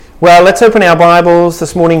Well, let's open our Bibles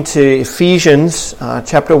this morning to Ephesians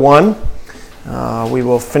chapter 1. We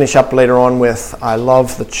will finish up later on with I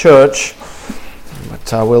Love the Church,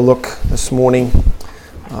 but we'll look this morning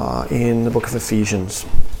in the book of Ephesians.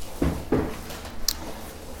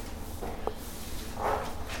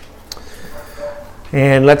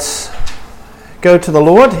 And let's go to the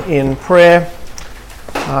Lord in prayer,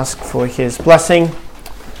 ask for His blessing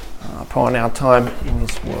upon our time in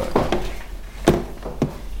His Word.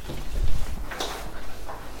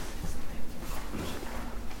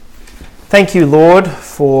 Thank you, Lord,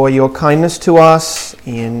 for your kindness to us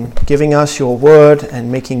in giving us your word and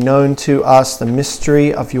making known to us the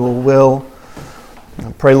mystery of your will.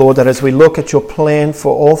 I pray, Lord, that as we look at your plan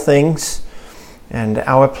for all things and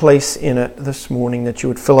our place in it this morning, that you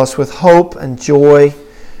would fill us with hope and joy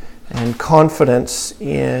and confidence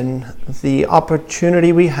in the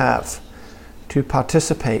opportunity we have to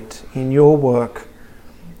participate in your work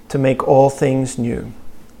to make all things new.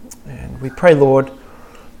 And we pray, Lord,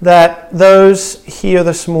 that those here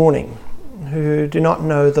this morning who do not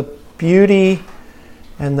know the beauty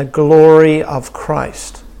and the glory of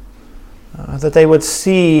Christ, that they would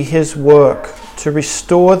see his work to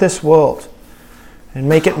restore this world and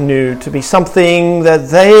make it new, to be something that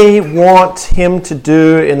they want him to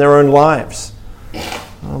do in their own lives.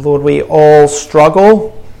 Lord, we all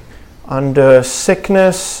struggle under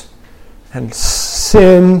sickness and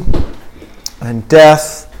sin and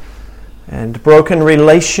death and broken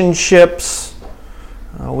relationships.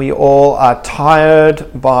 We all are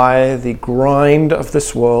tired by the grind of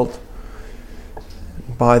this world,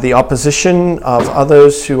 by the opposition of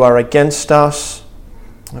others who are against us.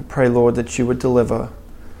 I pray, Lord, that you would deliver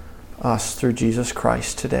us through Jesus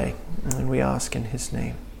Christ today. And we ask in his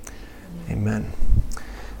name. Amen.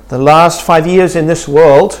 The last 5 years in this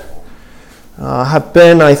world have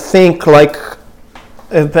been, I think,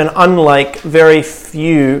 have been unlike very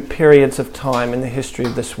few periods of time in the history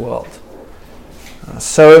of this world.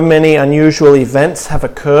 So many unusual events have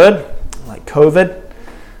occurred, like COVID,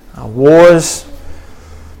 wars.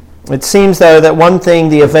 It seems, though, that one thing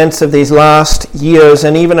the events of these last years,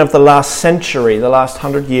 and even of the last century, the last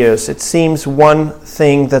 100 years, it seems one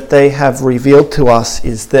thing that they have revealed to us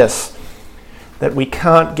is this, that we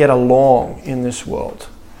can't get along in this world.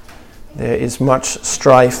 There is much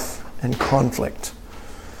strife and conflict.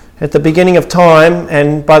 At the beginning of time,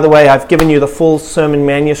 and by the way, I've given you the full sermon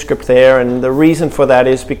manuscript there, and the reason for that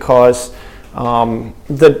is because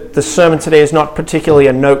the sermon today is not particularly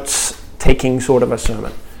a notes-taking sort of a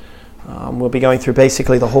sermon. We'll be going through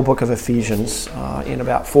basically the whole book of Ephesians in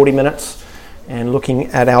about 40 minutes and looking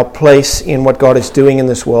at our place in what God is doing in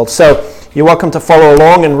this world. So you're welcome to follow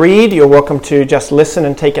along and read. You're welcome to just listen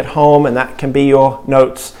and take it home, and that can be your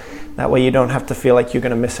notes. That way you don't have to feel like you're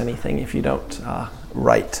going to miss anything if you don't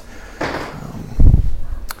write.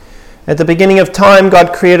 At the beginning of time,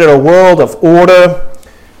 God created a world of order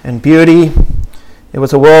and beauty. It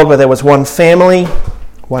was a world where there was one family,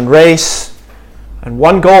 one race, and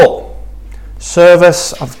one goal: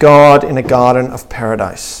 service of God in a garden of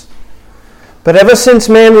paradise. But ever since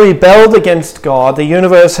man rebelled against God, the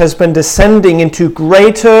universe has been descending into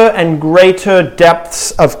greater and greater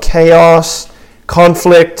depths of chaos,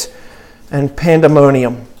 conflict, and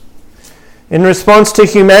pandemonium. In response to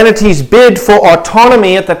humanity's bid for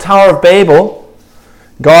autonomy at the Tower of Babel,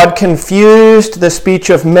 God confused the speech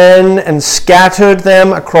of men and scattered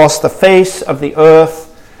them across the face of the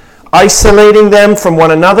earth, isolating them from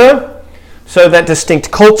one another so that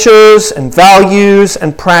distinct cultures and values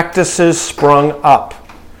and practices sprung up.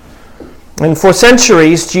 And for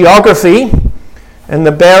centuries, geography and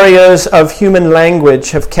the barriers of human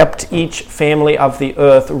language have kept each family of the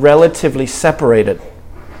earth relatively separated.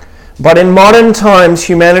 But in modern times,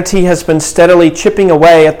 humanity has been steadily chipping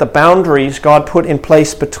away at the boundaries God put in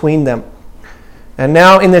place between them. And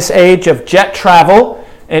now in this age of jet travel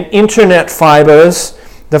and internet fibers,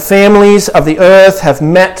 the families of the earth have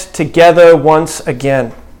met together once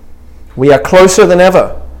again. We are closer than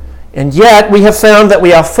ever, and yet we have found that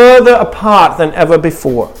we are further apart than ever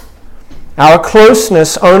before. Our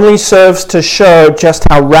closeness only serves to show just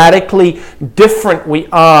how radically different we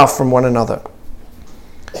are from one another.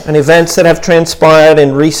 And events that have transpired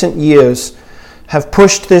in recent years have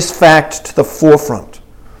pushed this fact to the forefront.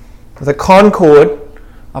 The concord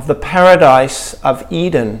of the paradise of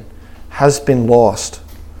Eden has been lost.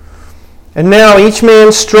 And now each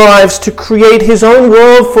man strives to create his own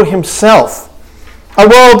world for himself, a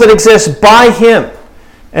world that exists by him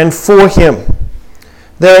and for him.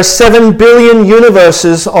 There are 7 billion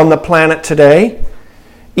universes on the planet today.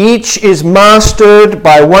 Each is mastered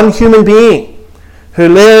by one human being who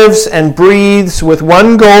lives and breathes with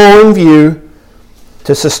one goal in view,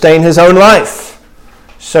 to sustain his own life,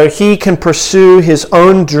 so he can pursue his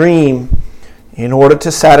own dream in order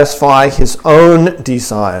to satisfy his own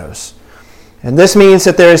desires. And this means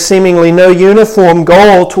that there is seemingly no uniform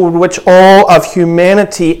goal toward which all of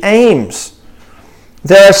humanity aims.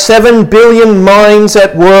 There are 7 billion minds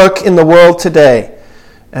at work in the world today,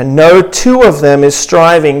 and no 2 of them is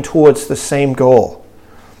striving towards the same goal.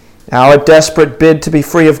 Our desperate bid to be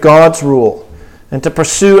free of God's rule and to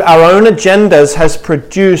pursue our own agendas has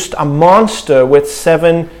produced a monster with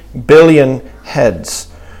 7 billion heads.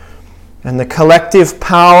 And the collective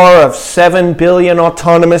power of 7 billion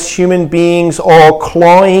autonomous human beings all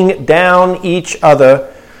clawing down each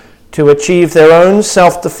other to achieve their own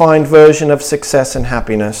self-defined version of success and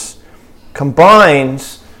happiness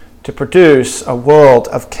combines to produce a world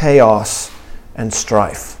of chaos and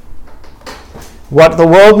strife. What the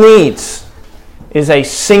world needs is a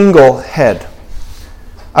single head,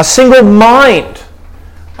 a single mind,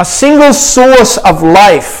 a single source of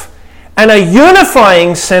life, and a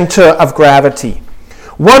unifying center of gravity,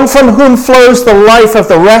 one from whom flows the life of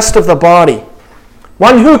the rest of the body,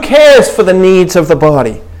 one who cares for the needs of the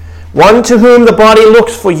body, one to whom the body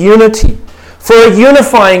looks for unity, for a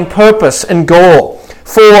unifying purpose and goal,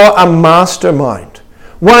 for a mastermind,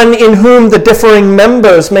 one in whom the differing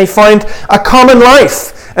members may find a common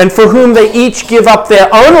life, and for whom they each give up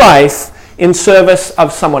their own life in service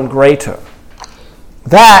of someone greater.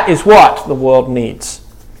 That is what the world needs.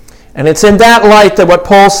 And it's in that light that what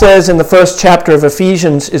Paul says in the first chapter of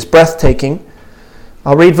Ephesians is breathtaking.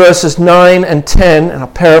 I'll read verses 9 and 10, and I'll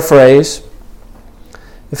paraphrase.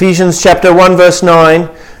 Ephesians chapter 1, verse 9.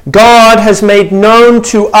 God has made known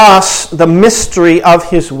to us the mystery of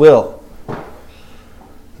his will.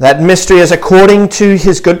 That mystery is according to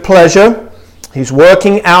his good pleasure. He's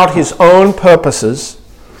working out his own purposes.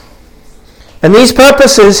 And these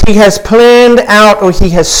purposes he has planned out, or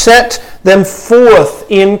he has set them forth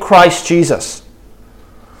in Christ Jesus.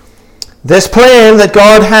 This plan that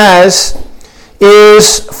God has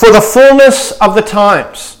is for the fullness of the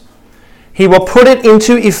times. He will put it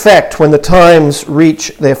into effect when the times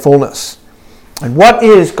reach their fullness. And what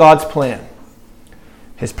is God's plan?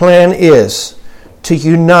 His plan is to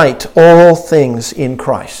unite all things in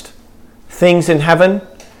Christ. Things in heaven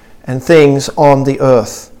and things on the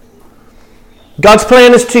earth. God's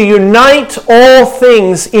plan is to unite all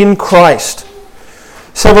things in Christ.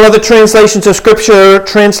 Several other translations of Scripture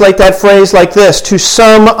translate that phrase like this: to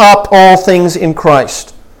sum up all things in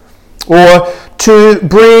Christ, or to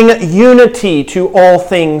bring unity to all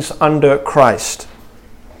things under Christ.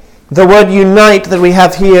 The word unite that we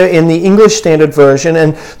have here in the English Standard Version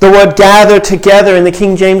and the word gather together in the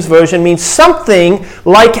King James Version means something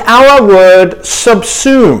like our word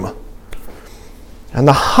subsume. And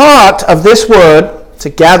the heart of this word, to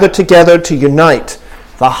gather together, to unite,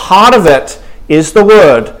 the heart of it is the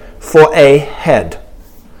word for a head.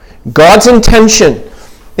 God's intention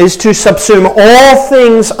is to subsume all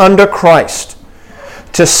things under Christ,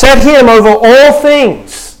 to set him over all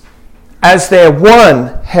things as their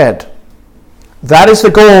one head. That is the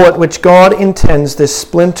goal at which God intends this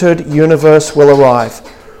splintered universe will arrive.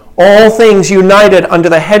 All things united under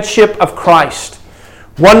the headship of Christ.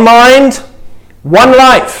 One mind, one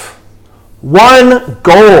life, one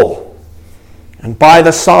goal. And by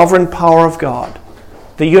the sovereign power of God,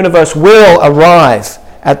 the universe will arrive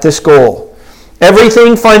at this goal.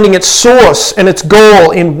 Everything finding its source and its goal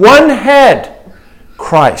in one head,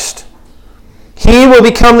 Christ. He will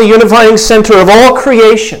become the unifying center of all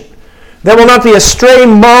creation. There will not be a stray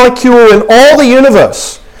molecule in all the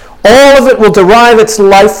universe. All of it will derive its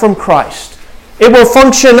life from Christ. It will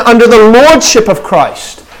function under the lordship of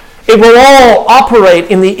Christ. It will all operate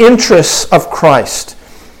in the interests of Christ.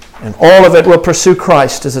 And all of it will pursue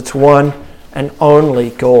Christ as its one and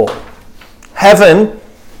only goal. Heaven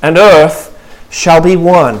and earth shall be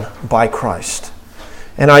one by Christ.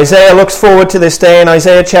 And Isaiah looks forward to this day in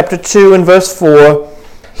Isaiah chapter 2 and verse 4.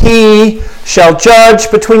 He shall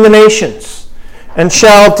judge between the nations and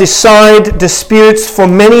shall decide disputes for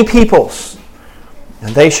many peoples.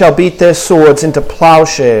 And they shall beat their swords into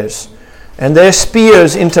plowshares and their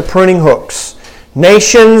spears into pruning hooks.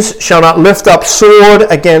 Nations shall not lift up sword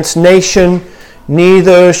against nation,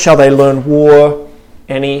 neither shall they learn war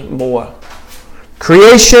any more.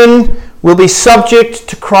 Creation will be subject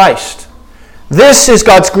to Christ. This is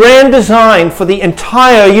God's grand design for the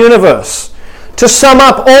entire universe, to sum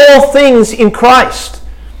up all things in Christ.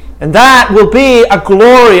 And that will be a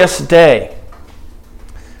glorious day.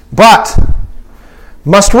 But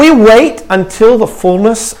must we wait until the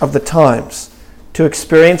fullness of the times to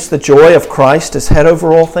experience the joy of Christ as head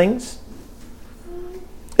over all things?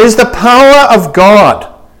 Is the power of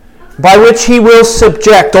God by which he will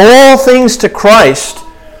subject all things to Christ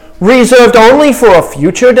reserved only for a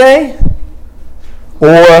future day?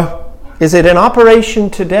 Or is it in operation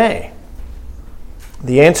today?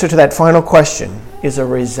 The answer to that final question is a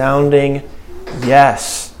resounding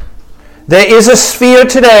yes. There is a sphere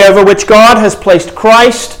today over which God has placed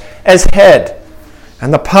Christ as head,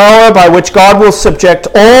 and the power by which God will subject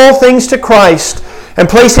all things to Christ and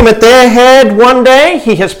place him at their head one day,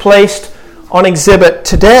 he has placed on exhibit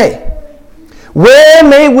today. Where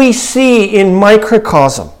may we see in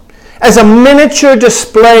microcosm, as a miniature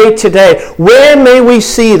display today, where may we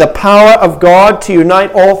see the power of God to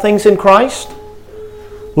unite all things in Christ?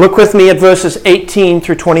 Look with me at verses 18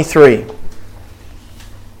 through 23.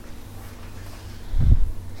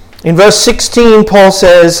 In verse 16, Paul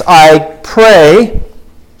says, I pray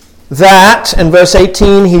that, in verse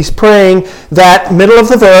 18, he's praying that, middle of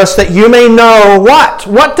the verse, that you may know what?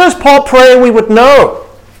 What does Paul pray we would know?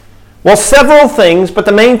 Well, several things, but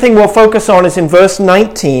the main thing we'll focus on is in verse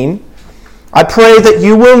 19. I pray that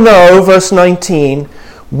you will know, verse 19,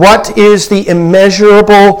 what is the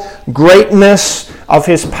immeasurable greatness of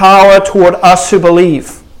his power toward us who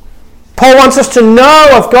believe. Paul wants us to know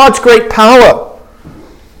of God's great power.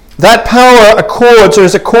 That power accords or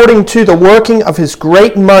is according to the working of his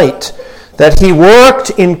great might that he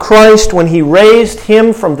worked in Christ when he raised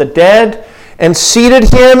him from the dead and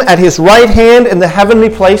seated him at his right hand in the heavenly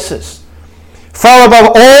places, far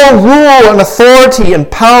above all rule and authority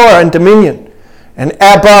and power and dominion, and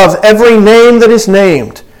above every name that is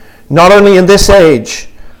named, not only in this age,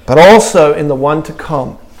 but also in the one to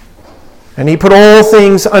come. And he put all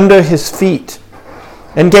things under his feet,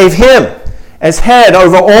 and gave him as head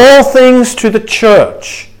over all things to the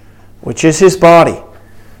church, which is his body,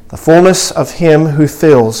 the fullness of him who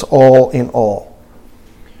fills all in all.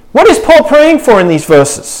 What is Paul praying for in these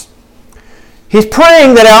verses? He's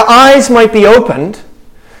praying that our eyes might be opened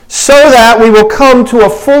so that we will come to a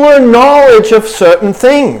fuller knowledge of certain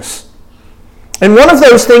things. And one of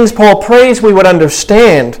those things Paul prays we would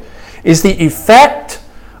understand is the effect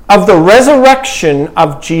of the resurrection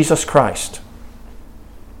of Jesus Christ.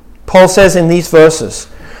 Paul says in these verses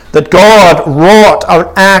that God wrought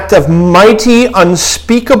an act of mighty,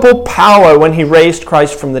 unspeakable power when he raised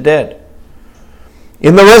Christ from the dead.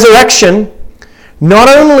 In the resurrection, not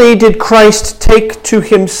only did Christ take to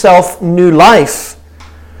himself new life,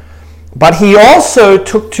 but he also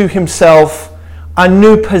took to himself a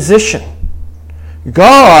new position.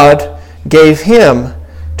 God gave him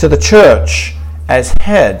to the church as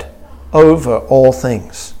head over all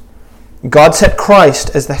things. God set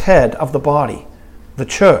Christ as the head of the body, the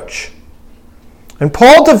church. And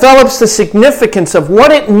Paul develops the significance of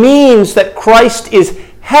what it means that Christ is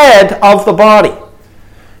head of the body.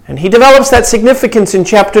 And he develops that significance in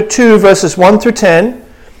chapter 2, verses 1 through 10.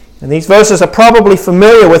 And these verses are probably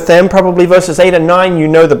familiar with them. Probably verses 8 and 9 you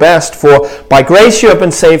know the best. For by grace you have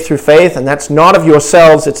been saved through faith, and that's not of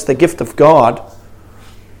yourselves, it's the gift of God.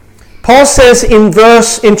 Paul says in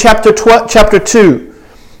chapter 2,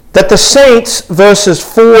 that the saints, verses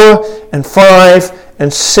 4 and 5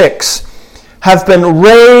 and 6, have been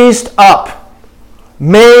raised up,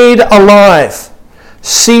 made alive,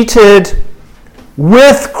 seated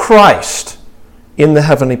with Christ in the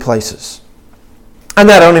heavenly places. And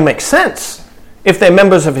that only makes sense if they're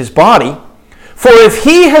members of his body. For if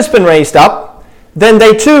he has been raised up, then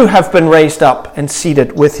they too have been raised up and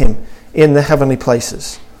seated with him in the heavenly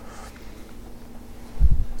places.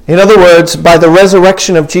 In other words, by the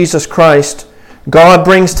resurrection of Jesus Christ, God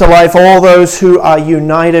brings to life all those who are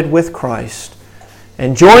united with Christ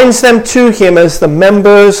and joins them to him as the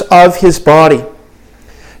members of his body.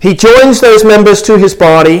 He joins those members to his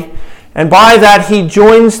body, and by that he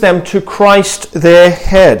joins them to Christ their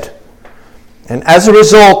head. And as a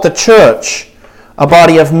result, the church, a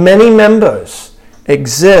body of many members,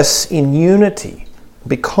 exists in unity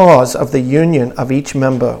because of the union of each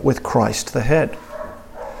member with Christ the head.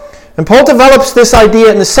 And Paul develops this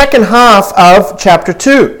idea in the second half of chapter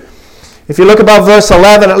 2. If you look above verse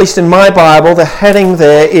 11, at least in my Bible, the heading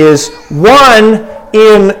there is one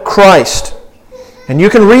in Christ. And you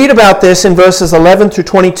can read about this in verses 11 through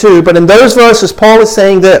 22, but in those verses, Paul is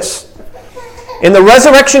saying this. In the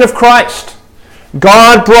resurrection of Christ,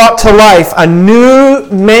 God brought to life a new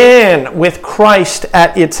man with Christ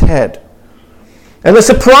at its head. And the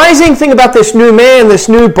surprising thing about this new man, this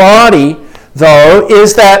new body, though,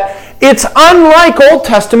 is that it's unlike Old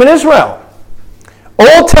Testament Israel.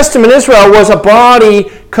 Old Testament Israel was a body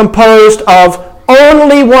composed of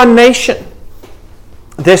only one nation.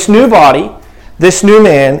 This new body, this new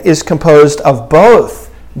man is composed of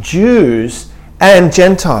both Jews and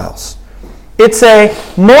Gentiles. It's a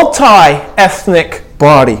multi-ethnic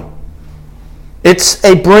body. It's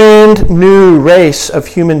a brand new race of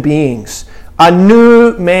human beings, a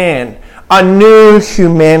new man, a new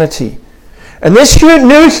humanity. And this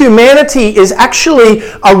new humanity is actually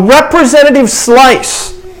a representative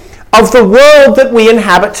slice of the world that we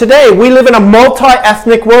inhabit today. We live in a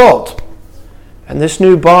multi-ethnic world. And this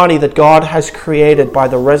new body that God has created by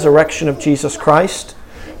the resurrection of Jesus Christ,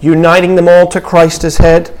 uniting them all to Christ as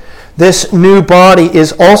head, this new body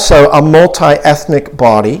is also a multi-ethnic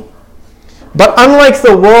body. But unlike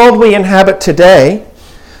the world we inhabit today,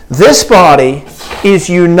 this body is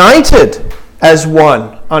united as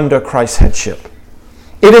one under Christ's headship.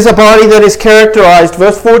 It is a body that is characterized,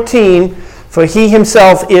 verse 14, for he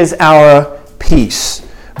himself is our peace.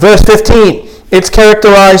 Verse 15, it's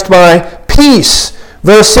characterized by peace.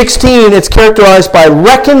 Verse 16, it's characterized by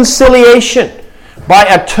reconciliation, by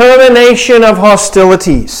a termination of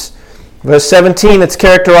hostilities. Verse 17, it's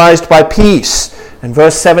characterized by peace. And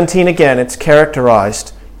verse 17 again, it's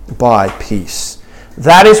characterized by peace.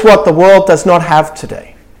 That is what the world does not have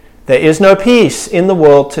today. There is no peace in the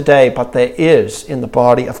world today, but there is in the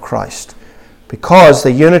body of Christ, because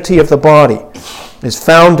the unity of the body is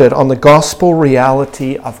founded on the gospel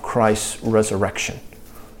reality of Christ's resurrection.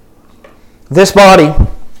 This body,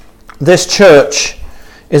 this church,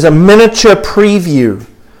 is a miniature preview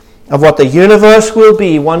of what the universe will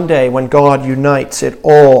be one day when God unites it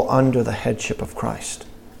all under the headship of Christ.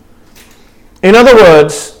 In other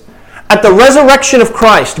words, at the resurrection of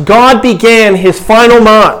Christ, God began his final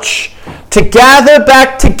march to gather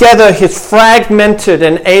back together his fragmented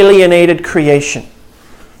and alienated creation.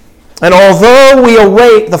 And although we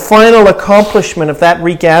await the final accomplishment of that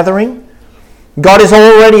regathering, God is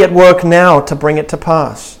already at work now to bring it to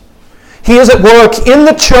pass. He is at work in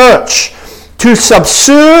the church to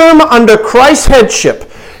subsume under Christ's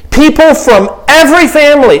headship people from every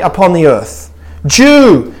family upon the earth,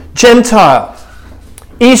 Jew, Gentile,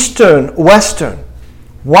 Eastern, Western,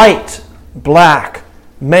 white, black,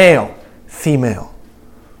 male, female.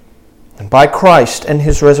 And by Christ and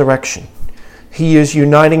his resurrection, he is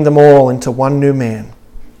uniting them all into one new man.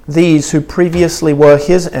 These who previously were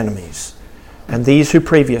his enemies, and these who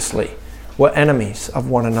previously were enemies of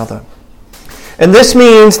one another. And this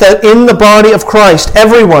means that in the body of Christ,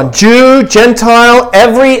 everyone, Jew, Gentile,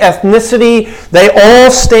 every ethnicity, they all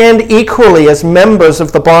stand equally as members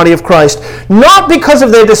of the body of Christ. Not because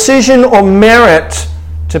of their decision or merit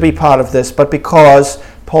to be part of this, but because,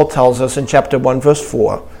 Paul tells us in chapter 1, verse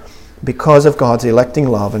 4, because of God's electing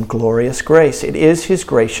love and glorious grace. It is his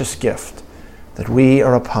gracious gift that we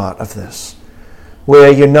are a part of this. We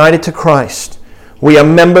are united to Christ. We are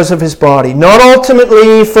members of his body, not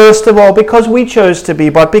ultimately, first of all, because we chose to be,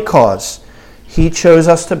 but because he chose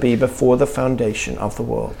us to be before the foundation of the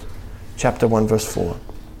world. Chapter 1, verse 4.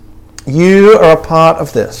 You are a part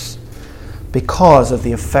of this because of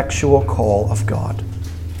the effectual call of God.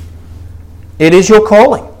 It is your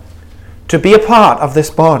calling to be a part of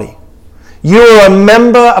this body. You are a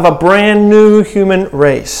member of a brand new human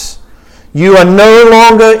race. You are no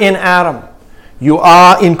longer in Adam. You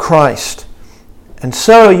are in Christ. And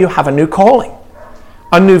so you have a new calling,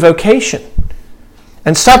 a new vocation.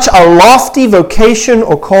 And such a lofty vocation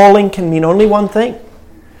or calling can mean only one thing: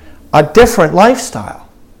 a different lifestyle,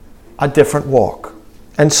 a different walk.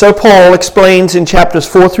 And so Paul explains in chapters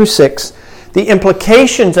 4 through 6 the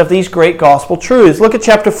implications of these great gospel truths. Look at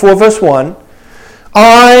chapter 4, verse 1.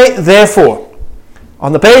 I, therefore,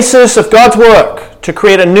 on the basis of God's work to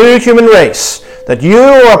create a new human race that you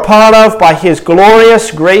are a part of by his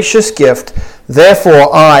glorious, gracious gift,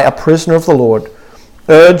 therefore I, a prisoner of the Lord,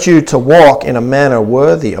 urge you to walk in a manner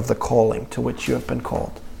worthy of the calling to which you have been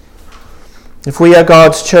called. If we are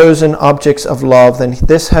God's chosen objects of love, then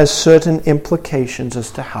this has certain implications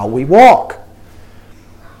as to how we walk.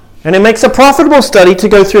 And it makes a profitable study to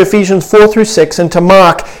go through Ephesians 4 through 6 and to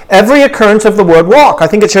mark every occurrence of the word walk. I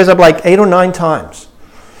think it shows up like 8 or 9 times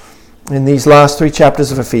in these last 3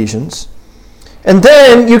 chapters of Ephesians. And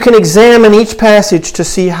then you can examine each passage to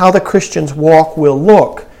see how the Christian's walk will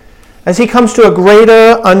look as he comes to a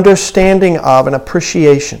greater understanding of and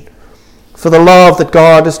appreciation for the love that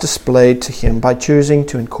God has displayed to him by choosing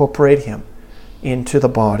to incorporate him into the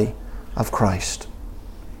body of Christ.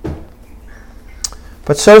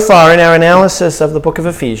 But so far in our analysis of the book of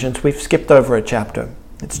Ephesians, we've skipped over a chapter.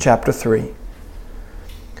 It's chapter 3.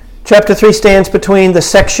 Chapter 3 stands between the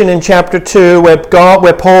section in chapter 2 where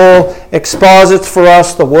Paul exposits for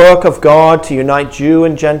us the work of God to unite Jew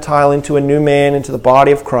and Gentile into a new man, into the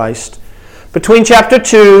body of Christ. Between chapter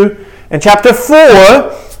 2 And chapter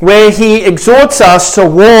 4, where he exhorts us to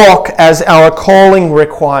walk as our calling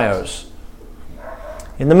requires.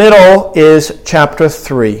 In the middle is chapter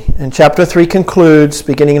 3. And chapter 3 concludes,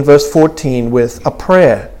 beginning in verse 14, with a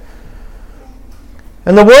prayer.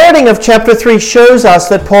 And the wording of chapter 3 shows us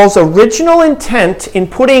that Paul's original intent in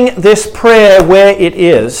putting this prayer where it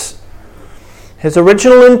is, his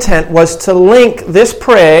original intent was to link this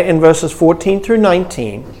prayer in verses 14 through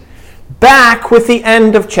 19 back with the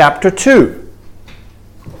end of chapter 2.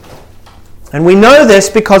 And we know this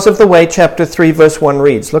because of the way chapter 3 verse 1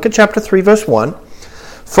 reads. Look at chapter 3 verse 1.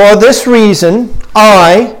 For this reason,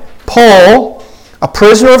 I, Paul, a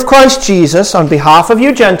prisoner of Christ Jesus, on behalf of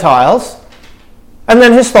you Gentiles. And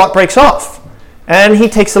then his thought breaks off. And he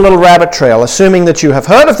takes a little rabbit trail, assuming that you have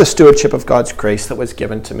heard of the stewardship of God's grace that was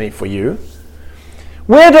given to me for you.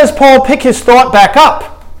 Where does Paul pick his thought back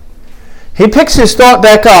up? He picks his thought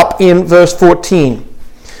back up in verse 14.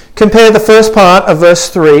 Compare the first part of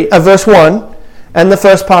verse 1 and the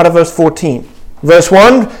first part of verse 14. Verse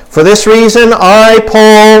 1, for this reason I,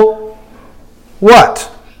 Paul,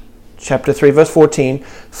 what? Chapter 3, verse 14.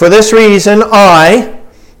 For this reason I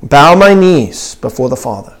bow my knees before the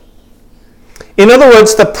Father. In other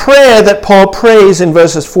words, the prayer that Paul prays in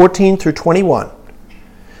verses 14 through 21,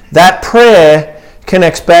 that prayer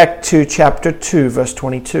connects back to chapter 2, verse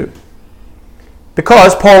 22.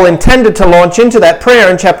 Because Paul intended to launch into that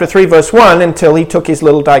prayer in chapter 3, verse 1 until he took his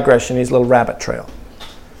little digression, his little rabbit trail.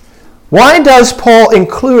 Why does Paul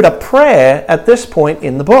include a prayer at this point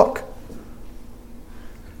in the book?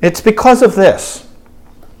 It's because of this.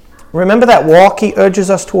 Remember that walk he urges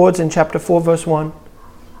us towards in chapter 4, verse 1?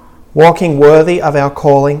 Walking worthy of our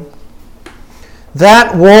calling.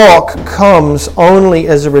 That walk comes only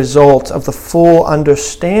as a result of the full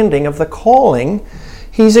understanding of the calling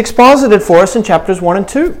he's exposited for us in chapters 1 and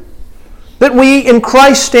 2. That we in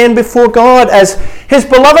Christ stand before God as his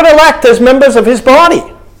beloved elect, as members of his body,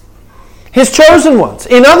 his chosen ones.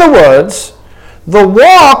 In other words, the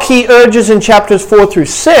walk he urges in chapters 4 through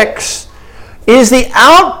 6 is the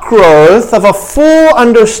outgrowth of a full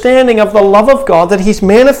understanding of the love of God that he's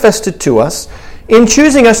manifested to us in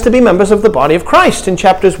choosing us to be members of the body of Christ in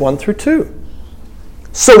chapters 1 through 2.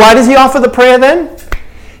 So why does he offer the prayer then?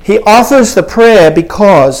 He offers the prayer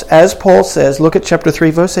because, as Paul says, look at chapter 3,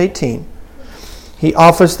 verse 18. He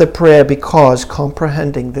offers the prayer because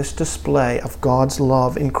comprehending this display of God's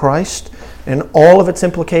love in Christ and all of its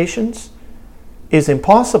implications is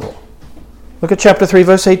impossible. Look at chapter 3,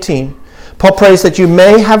 verse 18. Paul prays that you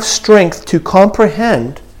may have strength to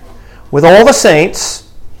comprehend with all the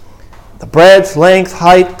saints the breadth, length,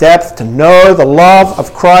 height, depth, to know the love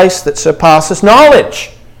of Christ that surpasses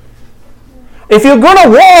knowledge. If you're going to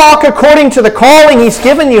walk according to the calling he's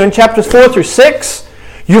given you in chapters 4 through 6,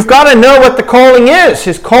 you've got to know what the calling is,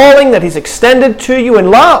 his calling that he's extended to you in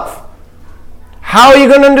love. How are you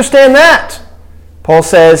going to understand that? Paul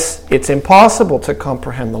says it's impossible to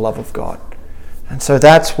comprehend the love of God. And so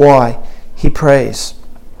that's why he prays.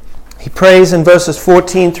 He prays in verses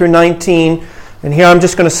 14 through 19, and here I'm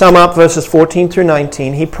just going to sum up verses 14 through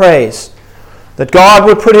 19. He prays that God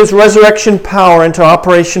would put his resurrection power into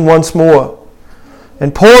operation once more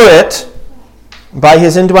and pour it by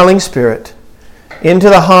his indwelling Spirit into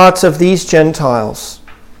the hearts of these Gentiles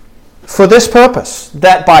for this purpose,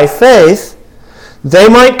 that by faith they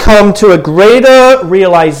might come to a greater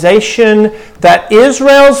realization that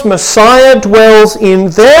Israel's Messiah dwells in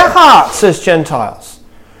their hearts as Gentiles,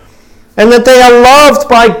 and that they are loved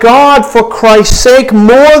by God for Christ's sake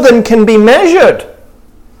more than can be measured.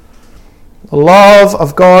 The love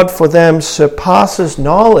of God for them surpasses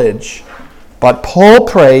knowledge, but Paul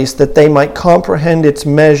prays that they might comprehend its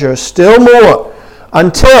measure still more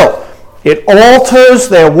until it alters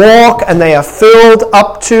their walk and they are filled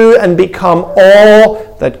up to and become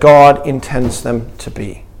all that God intends them to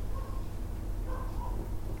be.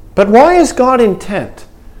 But why is God intent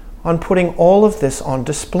on putting all of this on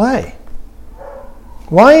display?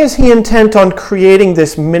 Why is he intent on creating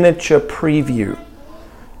this miniature preview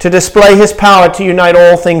to display his power to unite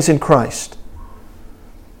all things in Christ?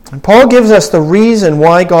 And Paul gives us the reason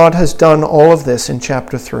why God has done all of this in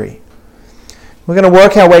chapter 3. We're going to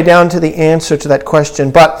work our way down to the answer to that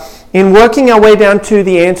question. But in working our way down to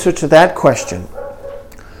the answer to that question,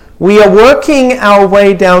 we are working our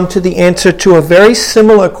way down to the answer to a very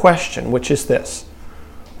similar question, which is this.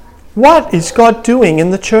 What is God doing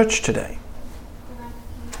in the church today?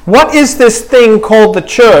 What is this thing called the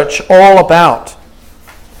church all about?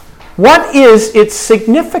 What is its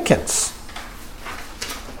significance?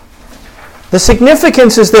 The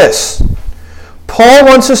significance is this. Paul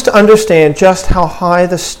wants us to understand just how high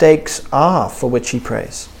the stakes are for which he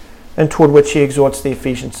prays. and toward which he exhorts the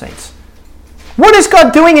Ephesian saints. What is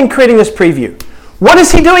God doing in creating this preview? What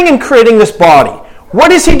is he doing in creating this body?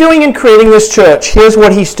 What is he doing in creating this church? Here's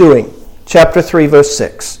what he's doing. Chapter 3, verse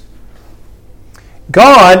 6.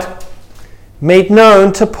 God made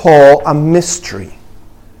known to Paul a mystery.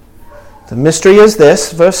 The mystery is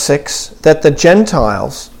this, verse 6, that the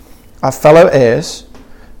Gentiles are fellow heirs,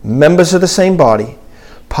 members of the same body,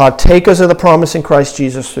 partakers of the promise in Christ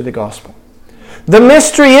Jesus through the gospel. The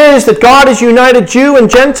mystery is that God has united Jew and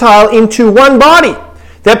Gentile into one body.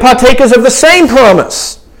 They're partakers of the same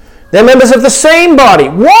promise. They're members of the same body.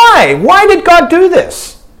 Why? Why did God do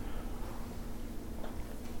this?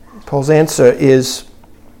 Paul's answer is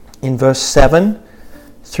in verse 7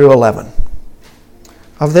 through 11.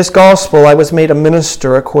 Of this gospel I was made a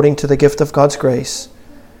minister according to the gift of God's grace,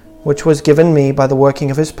 which was given me by the working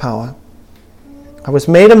of his power. I was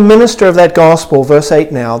made a minister of that gospel, verse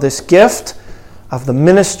 8 now. This gift of the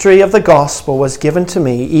ministry of the gospel was given to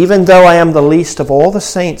me, even though I am the least of all the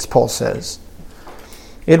saints, Paul says.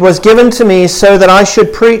 It was given to me so that I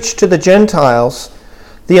should preach to the Gentiles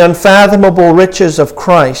the unfathomable riches of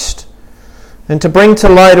Christ, and to bring to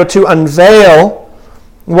light or to unveil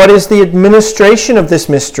what is the administration of this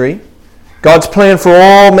mystery, God's plan for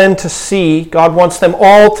all men to see. God wants them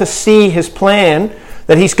all to see his plan,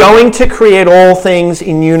 that he's going to create all things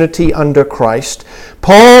in unity under Christ.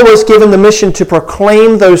 Paul was given the mission to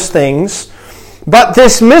proclaim those things, but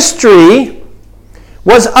this mystery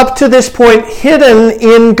was up to this point hidden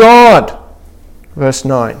in God. Verse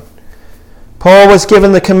 9. Paul was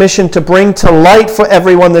given the commission to bring to light for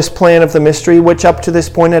everyone this plan of the mystery, which up to this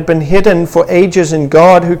point had been hidden for ages in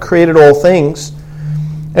God who created all things.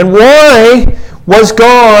 And why was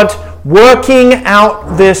God working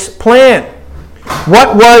out this plan?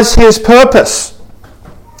 What was his purpose?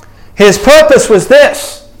 His purpose was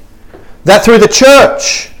this, that through the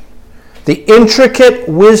church, the intricate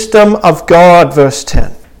wisdom of God, verse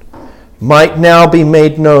 10, might now be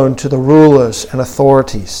made known to the rulers and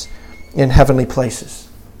authorities in heavenly places.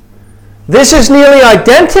 This is nearly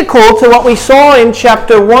identical to what we saw in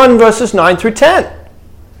chapter 1, verses 9 through 10.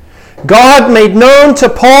 God made known to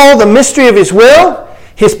Paul the mystery of his will,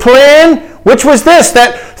 his plan, which was this,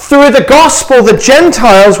 that through the gospel the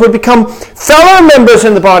Gentiles would become fellow members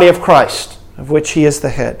in the body of Christ, of which he is the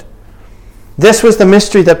head. This was the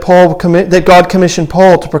mystery that God commissioned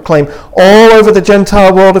Paul to proclaim all over the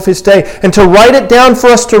Gentile world of his day, and to write it down for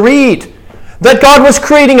us to read, that God was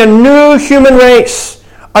creating a new human race,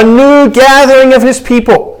 a new gathering of his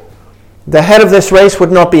people. The head of this race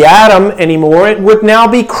would not be Adam anymore. It would now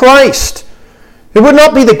be Christ. It would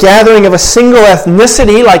not be the gathering of a single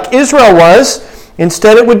ethnicity like Israel was.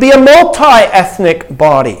 Instead, it would be a multi-ethnic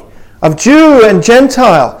body of Jew and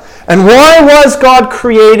Gentile. And why was God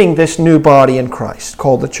creating this new body in Christ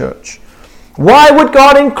called the church? Why would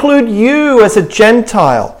God include you as a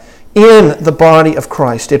Gentile in the body of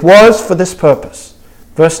Christ? It was for this purpose.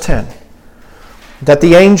 Verse 10, that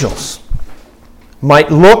the angels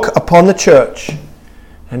might look upon the church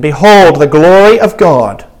and behold the glory of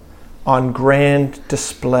God on grand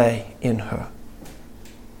display in her.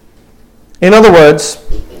 In other words,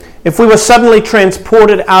 if we were suddenly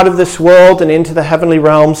transported out of this world and into the heavenly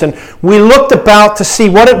realms, and we looked about to see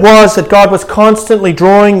what it was that God was constantly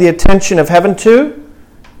drawing the attention of heaven to,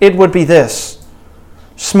 it would be this: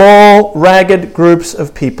 small, ragged groups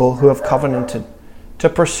of people who have covenanted to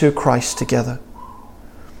pursue Christ together.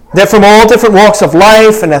 They're from all different walks of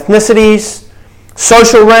life and ethnicities,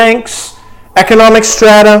 social ranks, economic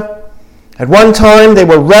strata. At one time, they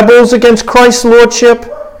were rebels against Christ's lordship.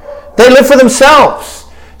 They lived for themselves,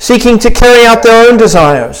 seeking to carry out their own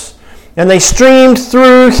desires. And they streamed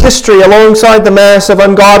through history alongside the mass of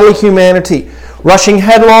ungodly humanity, rushing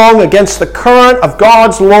headlong against the current of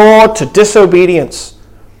God's law to disobedience.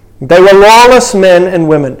 They were lawless men and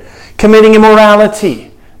women, committing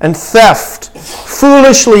immorality and theft,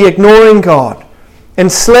 foolishly ignoring God,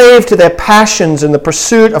 enslaved to their passions in the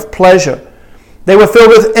pursuit of pleasure. They were filled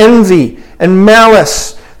with envy and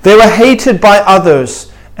malice. They were hated by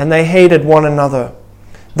others, and they hated one another.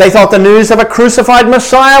 They thought the news of a crucified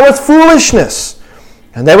Messiah was foolishness,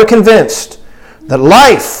 and they were convinced that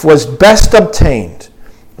life was best obtained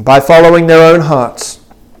by following their own hearts,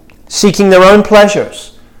 seeking their own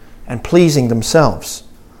pleasures, and pleasing themselves.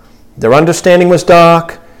 Their understanding was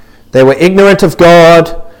dark, they were ignorant of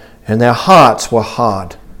God, and their hearts were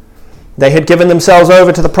hard. They had given themselves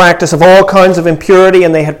over to the practice of all kinds of impurity,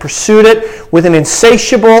 and they had pursued it with an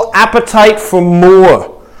insatiable appetite for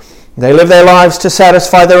more. They lived their lives to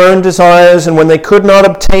satisfy their own desires, and when they could not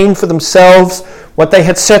obtain for themselves what they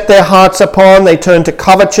had set their hearts upon, they turned to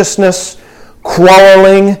covetousness,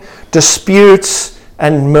 quarreling, disputes,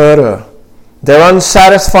 and murder. Their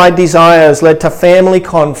unsatisfied desires led to family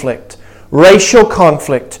conflict, racial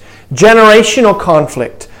conflict, generational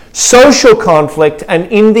conflict, social conflict, and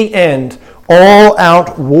in the end,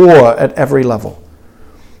 all-out war at every level.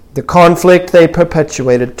 The conflict they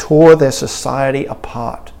perpetuated tore their society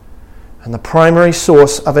apart, and the primary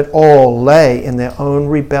source of it all lay in their own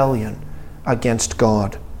rebellion against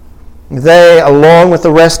God. They, along with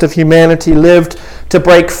the rest of humanity, lived to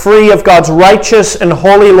break free of God's righteous and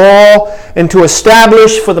holy law and to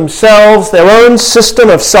establish for themselves their own system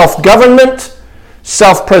of self-government,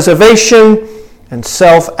 self-preservation, and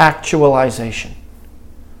self-actualization.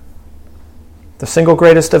 The single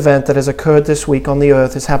greatest event that has occurred this week on the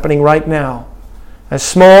earth is happening right now, as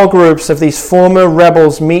small groups of these former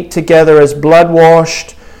rebels meet together as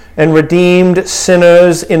blood-washed and redeemed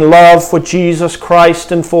sinners in love for Jesus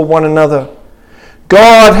Christ and for one another.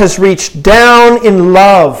 God has reached down in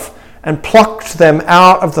love and plucked them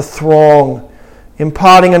out of the throng,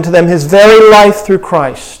 imparting unto them his very life through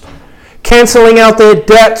Christ, canceling out their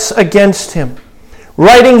debts against him,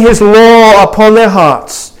 writing his law upon their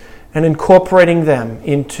hearts, and incorporating them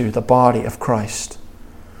into the body of Christ.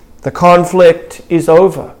 The conflict is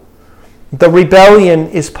over. The rebellion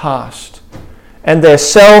is past. And their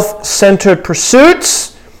self-centered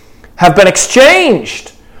pursuits have been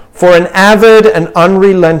exchanged for an avid and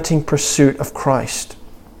unrelenting pursuit of Christ.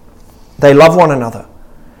 They love one another,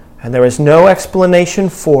 and there is no explanation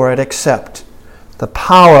for it except the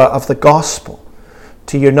power of the gospel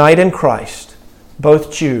to unite in Christ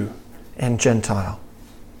both Jew and Gentile.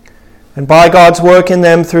 And by God's work in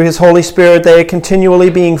them through his Holy Spirit, they are continually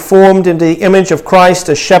being formed into the image of Christ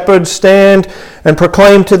as shepherds stand and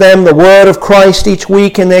proclaim to them the word of Christ each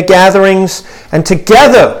week in their gatherings. And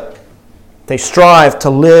together they strive to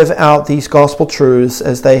live out these gospel truths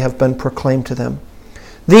as they have been proclaimed to them.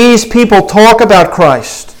 These people talk about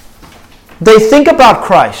Christ. They think about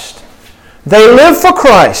Christ. They live for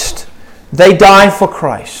Christ. They die for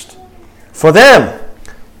Christ. For them,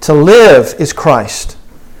 to live is Christ.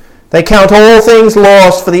 They count all things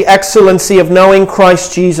lost for the excellency of knowing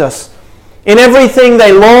Christ Jesus. In everything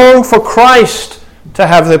they long for Christ to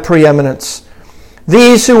have their preeminence.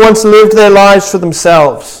 These who once lived their lives for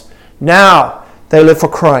themselves, now they live for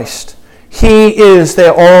Christ. He is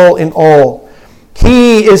their all in all.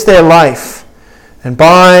 He is their life. And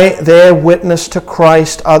by their witness to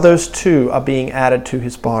Christ, others too are being added to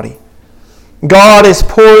his body. God is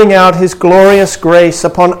pouring out his glorious grace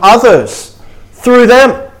upon others through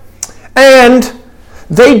them. And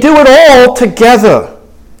they do it all together.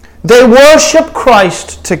 They worship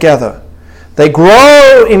Christ together. They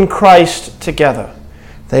grow in Christ together.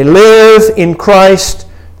 They live in Christ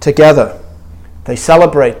together. They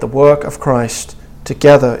celebrate the work of Christ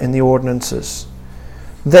together in the ordinances.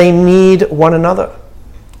 They need one another,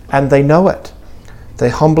 and they know it. They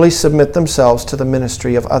humbly submit themselves to the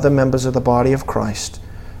ministry of other members of the body of Christ,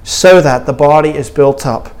 so that the body is built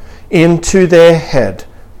up into their head,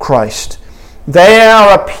 Christ. They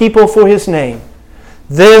are a people for his name.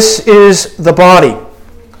 This is the body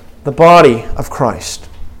of Christ.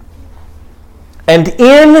 And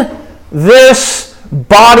in this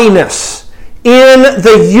bodiness, in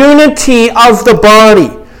the unity of the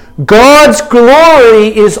body, God's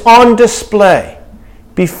glory is on display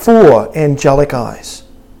before angelic eyes.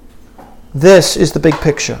 This is the big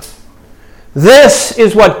picture. This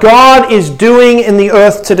is what God is doing in the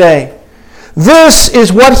earth today. This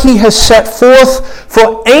is what he has set forth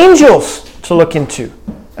for angels to look into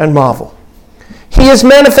and marvel. He is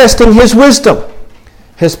manifesting his wisdom,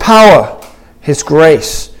 his power, his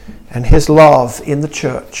grace, and his love in the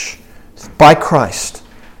church by Christ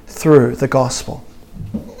through the gospel.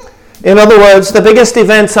 In other words, the biggest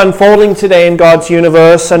events unfolding today in God's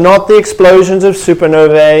universe are not the explosions of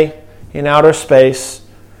supernovae in outer space.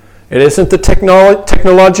 It isn't the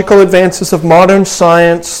technological advances of modern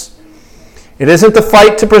science. It isn't the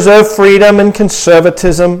fight to preserve freedom and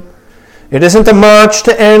conservatism. It isn't the march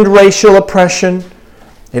to end racial oppression.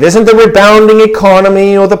 It isn't the rebounding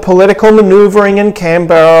economy or the political maneuvering in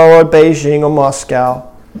Canberra or Beijing or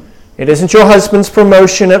Moscow. It isn't your husband's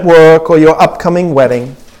promotion at work or your upcoming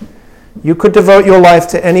wedding. You could devote your life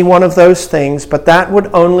to any one of those things, but that would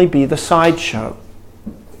only be the sideshow.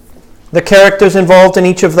 The characters involved in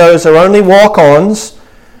each of those are only walk-ons,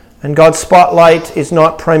 and God's spotlight is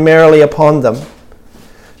not primarily upon them.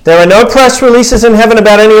 There are no press releases in heaven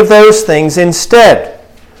about any of those things. Instead,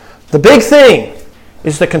 the big thing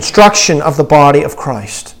is the construction of the body of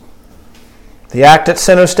Christ. The act at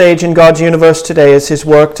center stage in God's universe today is his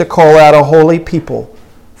work to call out a holy people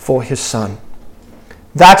for his Son.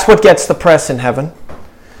 That's what gets the press in heaven.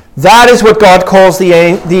 That is what God calls the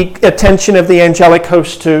attention of the angelic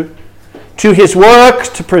host to his work,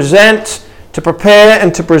 to prepare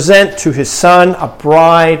and to present to his Son a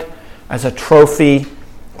bride as a trophy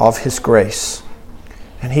of his grace.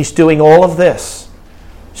 And he's doing all of this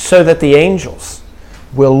so that the angels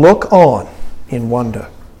will look on in wonder.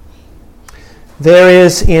 There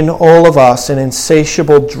is in all of us an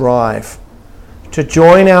insatiable drive to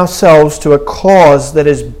join ourselves to a cause that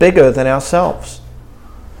is bigger than ourselves.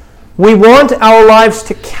 We want our lives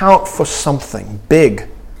to count for something big.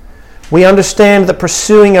 We understand that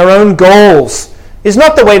pursuing our own goals is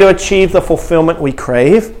not the way to achieve the fulfillment we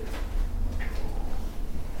crave.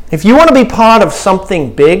 If you want to be part of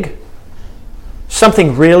something big,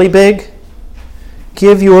 something really big,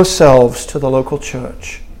 give yourselves to the local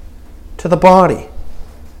church, to the body,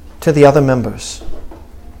 to the other members.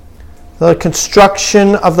 The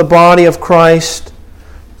construction of the body of Christ,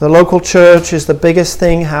 the local church, is the biggest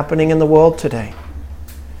thing happening in the world today.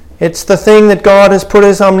 It's the thing that God has put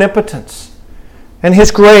his omnipotence and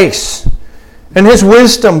his grace and his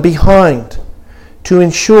wisdom behind to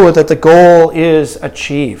ensure that the goal is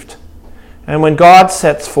achieved. And when God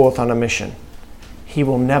sets forth on a mission, he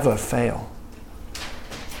will never fail.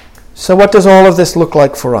 So what does all of this look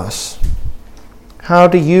like for us? How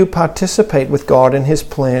do you participate with God in his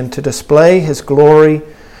plan to display his glory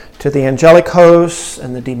to the angelic hosts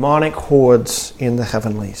and the demonic hordes in the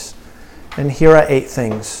heavenlies? And here are 8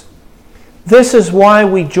 things. This is why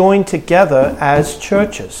we join together as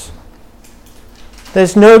churches.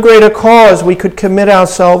 There's no greater cause we could commit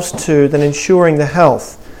ourselves to than ensuring the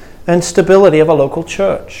health and stability of a local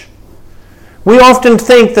church. We often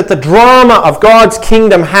think that the drama of God's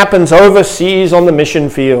kingdom happens overseas on the mission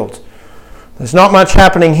field. There's not much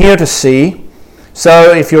happening here to see.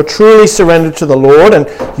 So if you're truly surrendered to the Lord and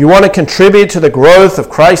you want to contribute to the growth of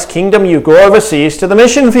Christ's kingdom, you go overseas to the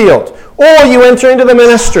mission field, or you enter into the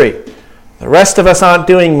ministry. The rest of us aren't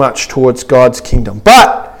doing much towards God's kingdom.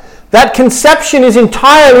 But that conception is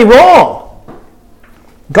entirely wrong.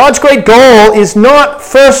 God's great goal is not,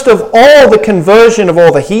 first of all, the conversion of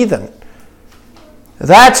all the heathen.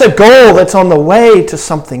 That's a goal that's on the way to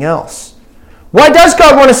something else. Why does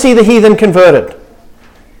God want to see the heathen converted?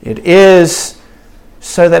 It is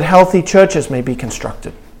so that healthy churches may be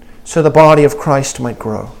constructed, so the body of Christ might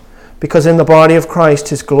grow. Because in the body of Christ,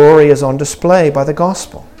 his glory is on display by the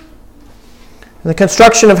gospel. And the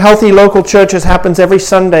construction of healthy local churches happens every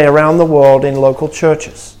Sunday around the world in local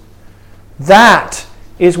churches. That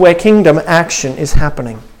is where kingdom action is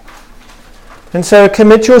happening. And so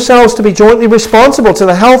commit yourselves to be jointly responsible to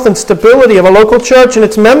the health and stability of a local church and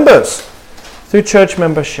its members through church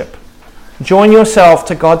membership. Join yourself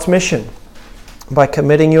to God's mission by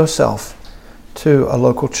committing yourself to a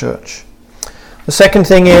local church. The second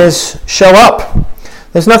thing is show up.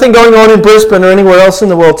 There's nothing going on in Brisbane or anywhere else in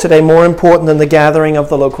the world today more important than the gathering of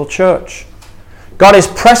the local church. God is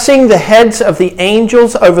pressing the heads of the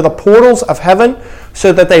angels over the portals of heaven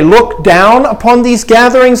so that they look down upon these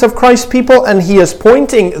gatherings of Christ's people, and he is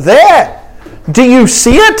pointing there. Do you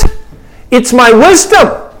see it? It's my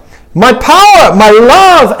wisdom, my power, my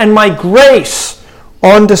love, and my grace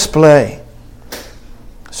on display.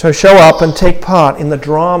 So show up and take part in the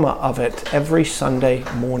drama of it every Sunday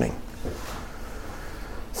morning.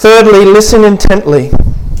 Thirdly, listen intently.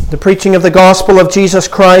 The preaching of the gospel of Jesus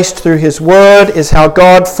Christ through his word is how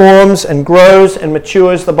God forms and grows and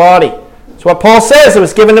matures the body. It's what Paul says. It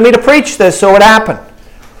was given to me to preach this, so it happened.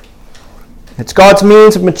 It's God's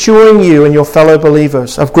means of maturing you and your fellow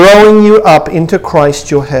believers, of growing you up into Christ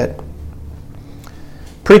your head.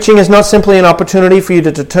 Preaching is not simply an opportunity for you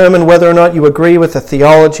to determine whether or not you agree with the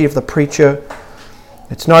theology of the preacher.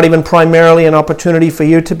 It's not even primarily an opportunity for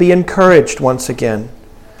you to be encouraged once again.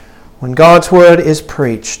 When God's word is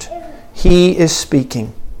preached, he is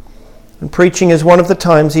speaking. And preaching is one of the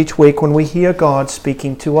times each week when we hear God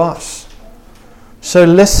speaking to us. So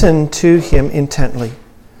listen to him intently.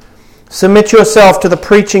 Submit yourself to the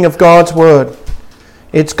preaching of God's word.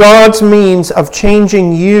 It's God's means of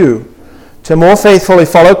changing you to more faithfully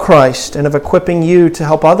follow Christ and of equipping you to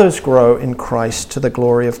help others grow in Christ to the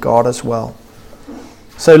glory of God as well.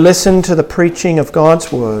 So listen to the preaching of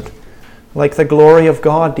God's word like the glory of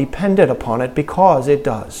God depended upon it, because it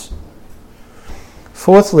does.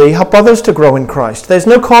 Fourthly, help others to grow in Christ. There's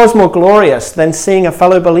no cause more glorious than seeing a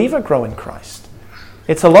fellow believer grow in Christ.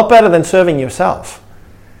 It's a lot better than serving yourself.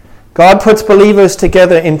 God puts believers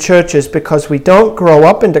together in churches because we don't grow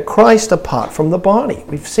up into Christ apart from the body.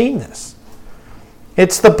 We've seen this.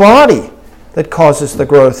 It's the body that causes the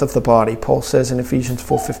growth of the body, Paul says in Ephesians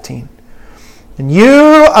 4:15. And you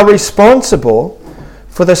are responsible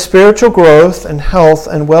for the spiritual growth and health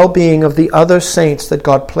and well-being of the other saints that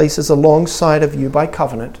God places alongside of you by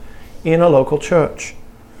covenant in a local church.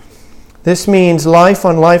 This means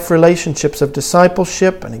life-on-life relationships of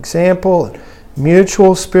discipleship and example and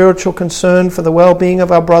mutual spiritual concern for the well-being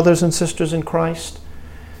of our brothers and sisters in Christ.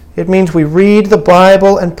 It means we read the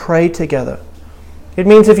Bible and pray together. It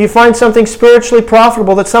means if you find something spiritually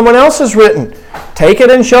profitable that someone else has written, take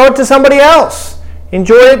it and show it to somebody else.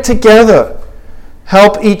 Enjoy it together.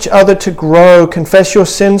 Help each other to grow. Confess your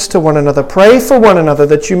sins to one another. Pray for one another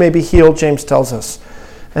that you may be healed, James tells us.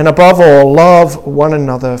 And above all, love one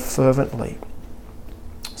another fervently.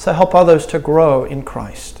 So help others to grow in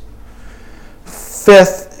Christ.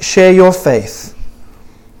 Fifth, share your faith.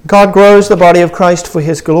 God grows the body of Christ for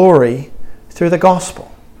his glory through the gospel.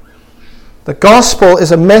 The gospel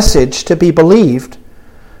is a message to be believed,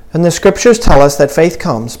 and the scriptures tell us that faith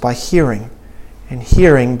comes by hearing, and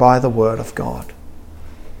hearing by the word of God.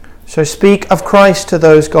 So speak of Christ to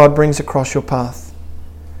those God brings across your path.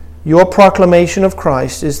 Your proclamation of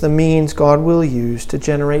Christ is the means God will use to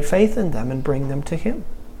generate faith in them and bring them to him.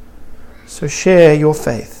 So share your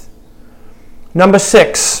faith. Number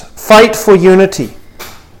 6, fight for unity.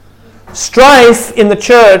 Strife in the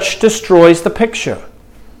church destroys the picture.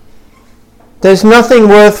 There's nothing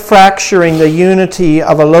worth fracturing the unity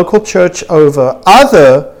of a local church over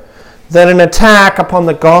other than an attack upon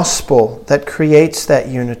the gospel that creates that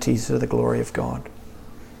unity to the glory of God.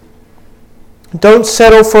 Don't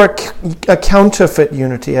settle for a counterfeit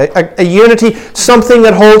unity, a unity, something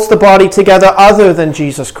that holds the body together other than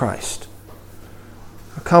Jesus Christ.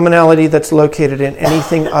 A commonality that's located in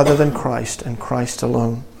anything other than Christ and Christ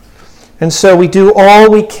alone. And so we do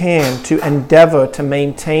all we can to endeavor to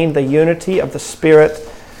maintain the unity of the Spirit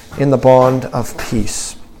in the bond of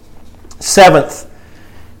peace. 7th,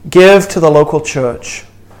 give to the local church.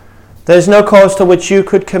 There's no cause to which you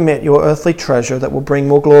could commit your earthly treasure that will bring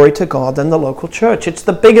more glory to God than the local church. It's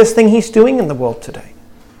the biggest thing he's doing in the world today.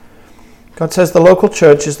 God says the local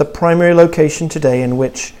church is the primary location today in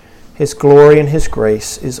which his glory and his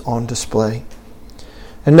grace is on display.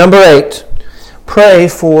 And number 8, pray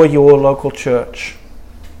for your local church.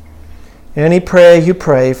 Any prayer you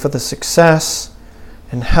pray for the success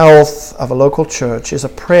and health of a local church is a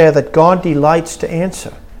prayer that God delights to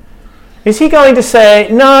answer. Is he going to say,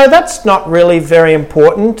 no, that's not really very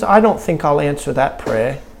important. I don't think I'll answer that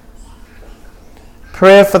prayer.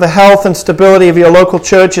 Prayer for the health and stability of your local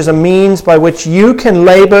church is a means by which you can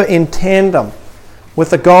labor in tandem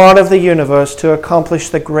with the God of the universe to accomplish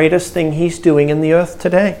the greatest thing he's doing in the earth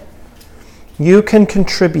today. You can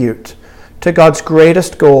contribute to God's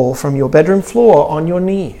greatest goal from your bedroom floor on your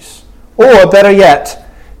knees. Or, better yet,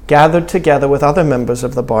 gathered together with other members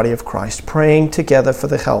of the body of Christ, praying together for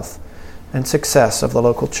the health and success of the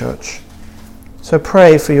local church. So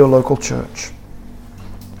pray for your local church.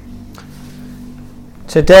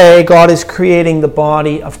 Today, God is creating the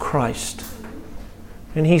body of Christ.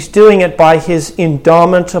 And he's doing it by his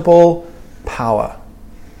indomitable power,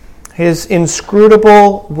 his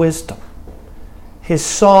inscrutable wisdom, his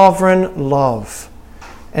sovereign love,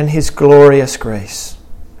 and his glorious grace.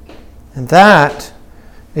 And that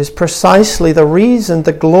is precisely the reason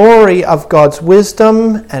the glory of God's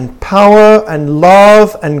wisdom and power and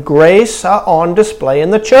love and grace are on display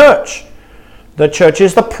in the church. The church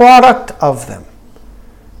is the product of them.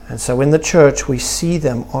 And so in the church we see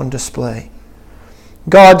them on display.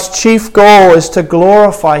 God's chief goal is to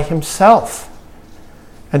glorify himself.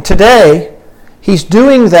 And today he's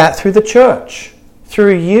doing that through the church,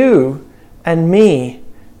 through you and me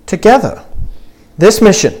together. This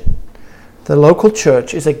mission, the local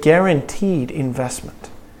church, is a guaranteed investment.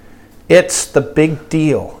 It's the big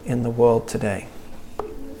deal in the world today.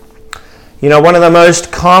 You know, one of the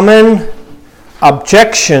most common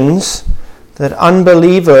objections that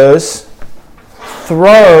unbelievers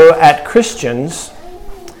throw at Christians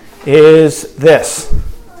is this.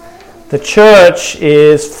 The church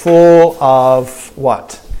is full of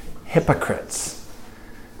what? Hypocrites.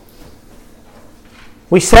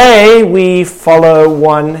 We say we follow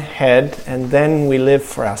one head and then we live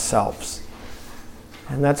for ourselves.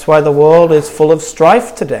 And that's why the world is full of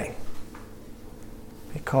strife today.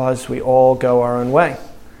 Because we all go our own way.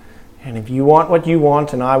 And if you want what you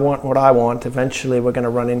want and I want what I want, eventually we're going to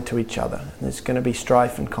run into each other. And there's going to be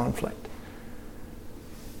strife and conflict.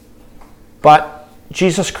 But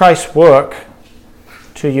Jesus Christ's work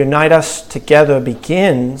to unite us together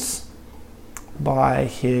begins by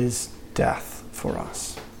his death for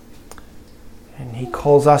us. And he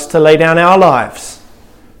calls us to lay down our lives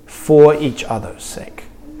for each other's sake.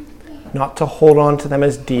 Not to hold on to them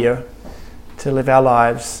as dear, to live our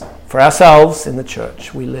lives for ourselves in the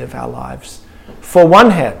church. We live our lives for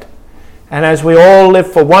one head. And as we all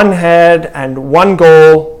live for one head and one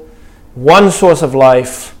goal, one source of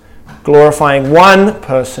life, glorifying one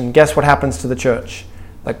person, guess what happens to the church?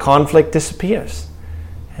 The conflict disappears.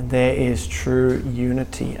 And there is true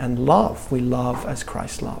unity and love. We love as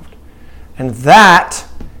Christ loved. And that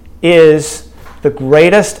is the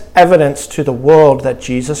greatest evidence to the world that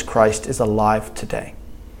Jesus Christ is alive today.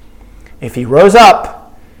 If he rose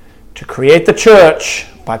up to create the church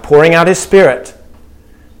by pouring out his Spirit,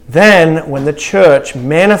 then when the church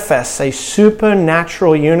manifests a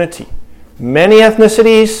supernatural unity, many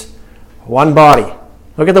ethnicities, one body.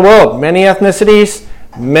 Look at the world. Many ethnicities,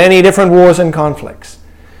 many different wars and conflicts.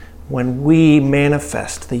 When we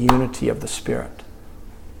manifest the unity of the Spirit,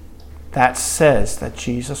 that says that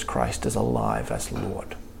Jesus Christ is alive as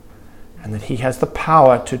Lord, and that he has the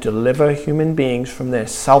power to deliver human beings from their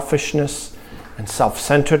selfishness and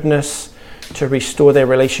self-centeredness, to restore their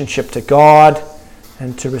relationship to God,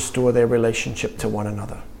 and to restore their relationship to one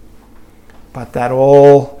another. But that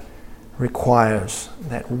all requires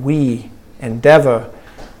that we endeavor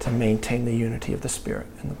to maintain the unity of the Spirit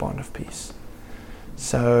in the bond of peace.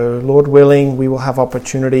 So, Lord willing, we will have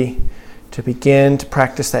opportunity to begin to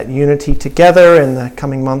practice that unity together in the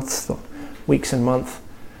coming months, weeks and month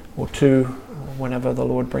or two, whenever the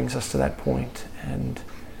Lord brings us to that point. And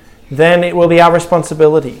then it will be our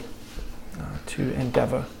responsibility to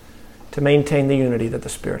endeavor to maintain the unity that the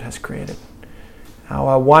Spirit has created.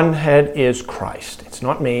 Our one head is Christ. It's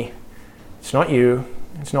not me. It's not you.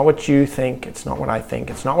 It's not what you think. It's not what I think.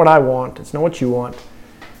 It's not what I want. It's not what you want.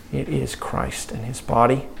 It is Christ and his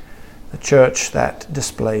body, the church, that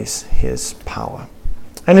displays his power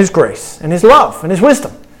and his grace and his love and his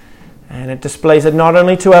wisdom. And it displays it not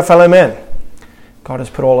only to our fellow men. God has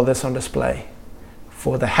put all of this on display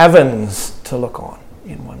for the heavens to look on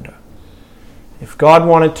in wonder. If God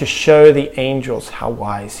wanted to show the angels how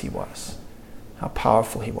wise he was, how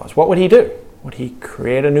powerful he was, what would he do? Would he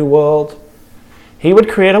create a new world? He would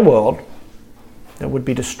create a world that would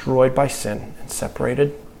be destroyed by sin and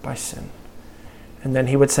separated by sin. And then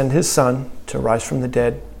he would send his Son to rise from the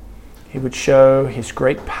dead. He would show his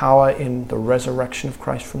great power in the resurrection of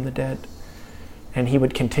Christ from the dead. And he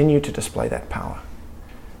would continue to display that power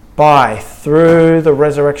by, through the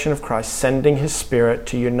resurrection of Christ, sending his Spirit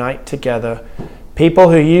to unite together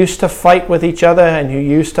people who used to fight with each other and who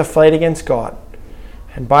used to fight against God.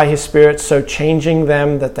 And by his Spirit so changing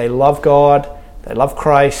them that they love God, they love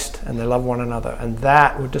Christ, and they love one another. And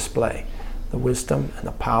that would display the wisdom and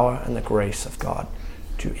the power and the grace of God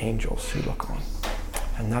to angels who look on.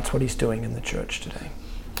 And that's what he's doing in the church today.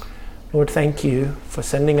 Lord, thank you for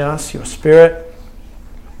sending us your Spirit.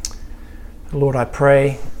 Lord, I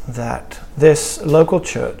pray that this local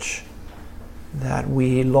church that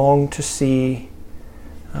we long to see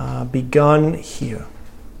begun here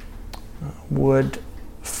would,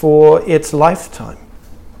 for its lifetime,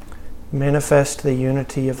 manifest the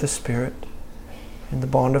unity of the Spirit in the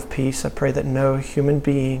bond of peace. I pray that no human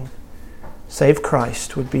being save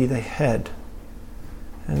Christ would be the head,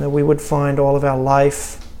 and that we would find all of our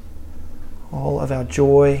life, all of our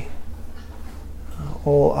joy,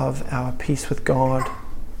 all of our peace with God,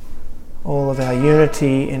 all of our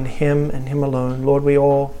unity in him and him alone. Lord, we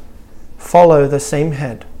all follow the same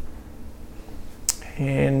head,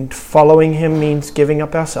 and following him means giving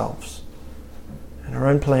up ourselves and our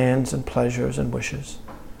own plans and pleasures and wishes.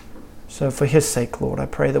 So for his sake, Lord, I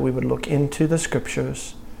pray that we would look into the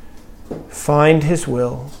Scriptures, find his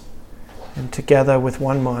will, and together with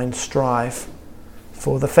one mind strive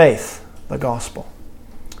for the faith, the gospel,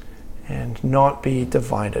 and not be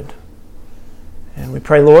divided. And we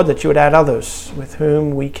pray, Lord, that you would add others with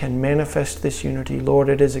whom we can manifest this unity. Lord,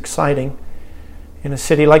 it is exciting in a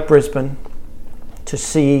city like Brisbane to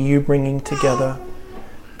see you bringing together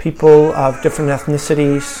people of different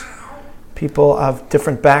ethnicities, people of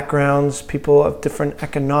different backgrounds, people of different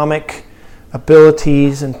economic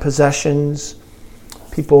abilities and possessions,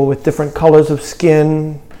 people with different colors of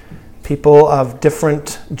skin, people of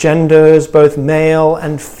different genders, both male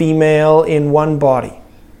and female, in one body,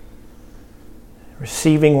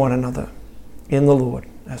 receiving one another in the Lord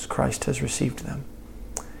as Christ has received them.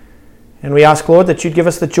 And we ask, Lord, that you'd give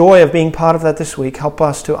us the joy of being part of that this week. Help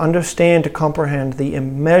us to understand, to comprehend the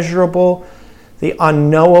immeasurable, the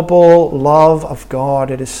unknowable love of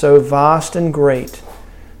God. It is so vast and great.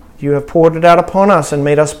 You have poured it out upon us and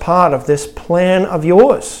made us part of this plan of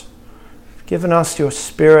yours. You've given us your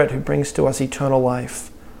Spirit who brings to us eternal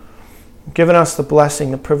life. You've given us the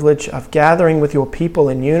blessing, the privilege of gathering with your people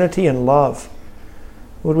in unity and love.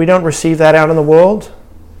 Lord, we don't receive that out in the world.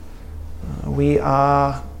 we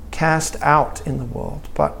are cast out in the world.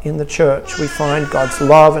 But in the church, we find God's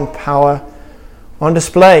love and power on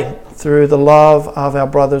display through the love of our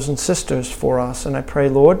brothers and sisters for us. And I pray,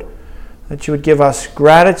 Lord, that you would give us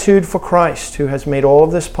gratitude for Christ, who has made all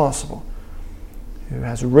of this possible, who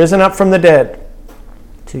has risen up from the dead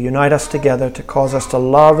to unite us together, to cause us to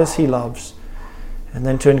love as he loves, and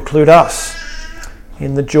then to include us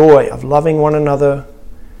in the joy of loving one another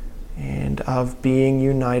and of being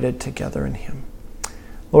united together in him.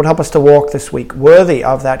 Lord, help us to walk this week worthy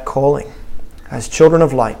of that calling as children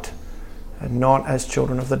of light and not as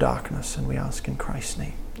children of the darkness. And we ask in Christ's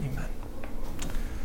name. Amen.